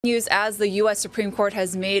News as the U.S. Supreme Court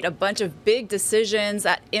has made a bunch of big decisions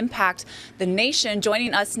that impact the nation.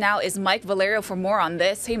 Joining us now is Mike Valerio for more on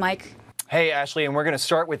this. Hey, Mike. Hey, Ashley, and we're going to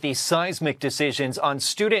start with these seismic decisions on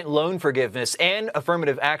student loan forgiveness and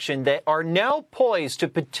affirmative action that are now poised to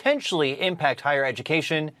potentially impact higher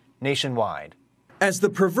education nationwide. As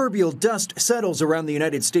the proverbial dust settles around the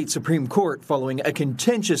United States Supreme Court following a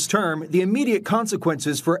contentious term, the immediate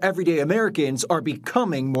consequences for everyday Americans are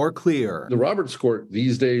becoming more clear. The Roberts Court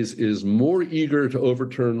these days is more eager to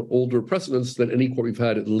overturn older precedents than any court we've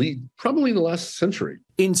had probably in the last century.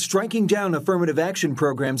 In striking down affirmative action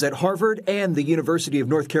programs at Harvard and the University of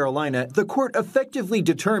North Carolina, the court effectively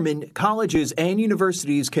determined colleges and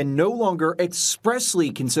universities can no longer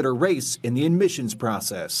expressly consider race in the admissions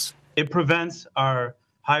process. It prevents our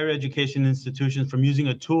higher education institutions from using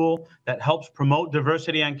a tool that helps promote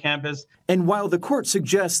diversity on campus. And while the court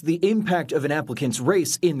suggests the impact of an applicant's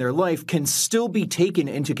race in their life can still be taken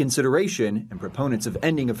into consideration, and proponents of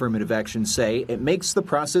ending affirmative action say it makes the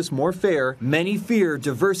process more fair, many fear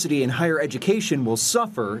diversity in higher education will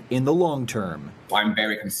suffer in the long term. I'm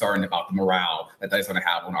very concerned about the morale that is going to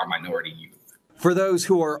have on our minority youth. For those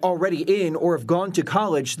who are already in or have gone to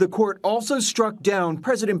college, the court also struck down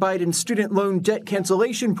President Biden's student loan debt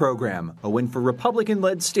cancellation program, a win for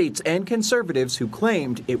Republican-led states and conservatives who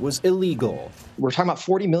claimed it was illegal. We're talking about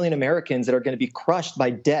 40 million Americans that are going to be crushed by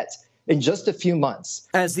debt in just a few months.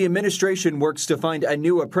 As the administration works to find a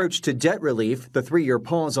new approach to debt relief, the 3-year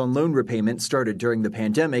pause on loan repayment started during the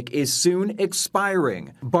pandemic is soon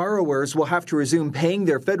expiring. Borrowers will have to resume paying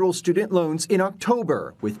their federal student loans in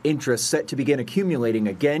October, with interest set to begin accumulating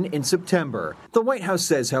again in September. The White House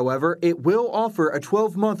says, however, it will offer a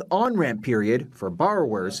 12-month on-ramp period for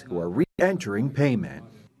borrowers who are re-entering payment.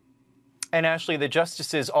 And Ashley, the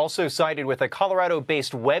justices also sided with a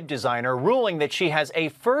Colorado-based web designer, ruling that she has a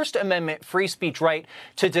First Amendment free speech right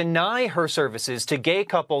to deny her services to gay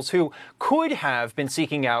couples who could have been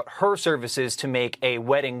seeking out her services to make a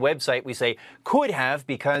wedding website. We say could have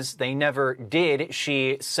because they never did.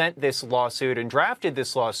 She sent this lawsuit and drafted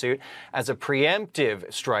this lawsuit as a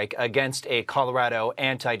preemptive strike against a Colorado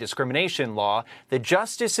anti-discrimination law. The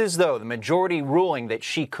justices, though, the majority ruling that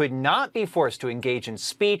she could not be forced to engage in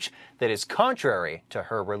speech that is contrary to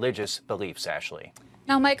her religious beliefs, Ashley.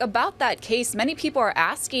 Now, Mike, about that case, many people are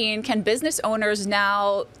asking, can business owners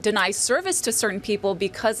now deny service to certain people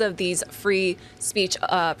because of these free speech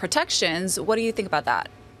protections? What do you think about that?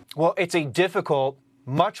 Well, it's a difficult,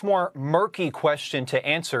 much more murky question to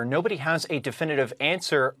answer. Nobody has a definitive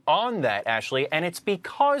answer on that, Ashley, and it's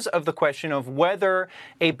because of the question of whether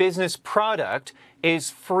a business product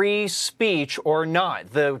is free speech or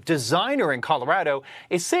not. The designer in Colorado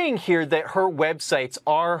is saying here that her websites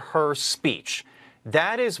are her speech.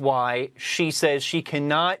 That is why she says she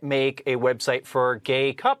cannot make a website for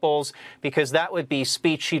gay couples because that would be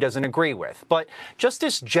speech she doesn't agree with. But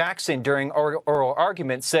Justice Jackson, during oral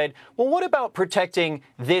argument, said, well, what about protecting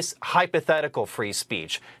this hypothetical free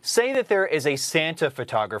speech? Say that there is a Santa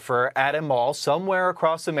photographer at a mall somewhere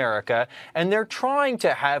across America, and they're trying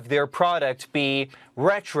to have their product be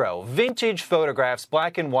retro, vintage photographs,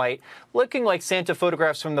 black and white, looking like Santa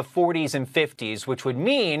photographs from the 40s and 50s, which would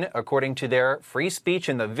mean, according to their free speech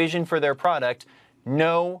and the vision for their product,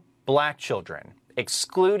 no black children,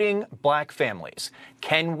 excluding black families.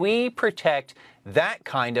 Can we protect that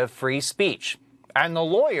kind of free speech? And the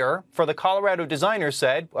lawyer for the Colorado designer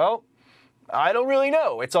said, well, I don't really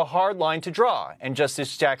know. It's a hard line to draw. And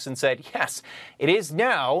Justice Jackson said, yes, it is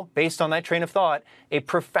now, based on that train of thought, a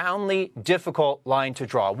profoundly difficult line to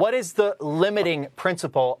draw. What is the limiting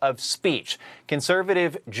principle of speech?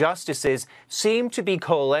 Conservative justices seem to be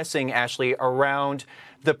coalescing, Ashley, around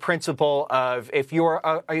the principle of if you're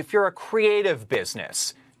a creative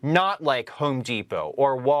business, not like Home Depot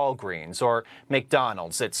or Walgreens or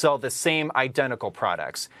McDonald's that sell the same identical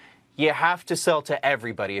products. You have to sell to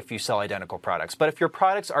everybody if you sell identical products. But if your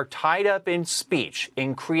products are tied up in speech,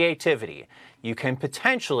 in creativity, you can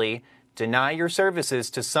potentially deny your services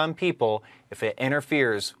to some people if it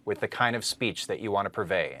interferes with the kind of speech that you want to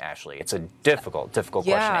purvey, Ashley. It's a difficult question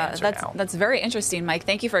to answer now. That's very interesting, Mike.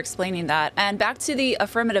 Thank you for explaining that. And back to the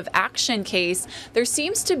affirmative action case, there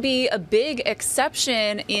seems to be a big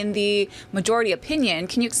exception in the majority opinion.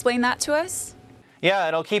 Can you explain that to us? Yeah,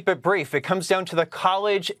 and I'll keep it brief. It comes down to the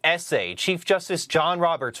college essay. Chief Justice John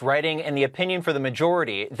Roberts writing in the opinion for the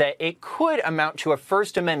majority that it could amount to a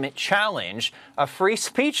First Amendment challenge, a free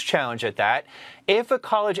speech challenge at that, if a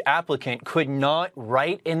college applicant could not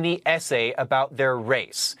write in the essay about their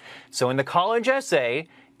race. So in the college essay,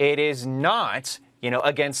 it is not,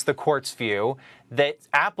 against the court's view, that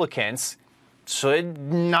applicants should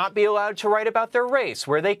not be allowed to write about their race,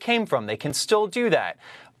 where they came from. They can still do that.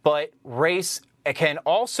 But race can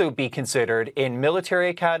also be considered in military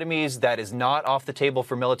academies. That is not off the table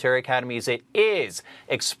for military academies. It is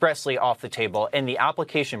expressly off the table in the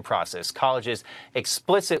application process. Colleges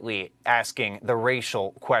explicitly asking the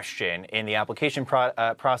racial question in the application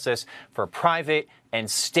process for private and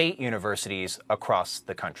state universities across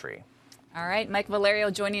the country. All right, Mike Valerio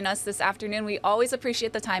joining us this afternoon. We always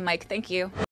appreciate the time, Mike. Thank you.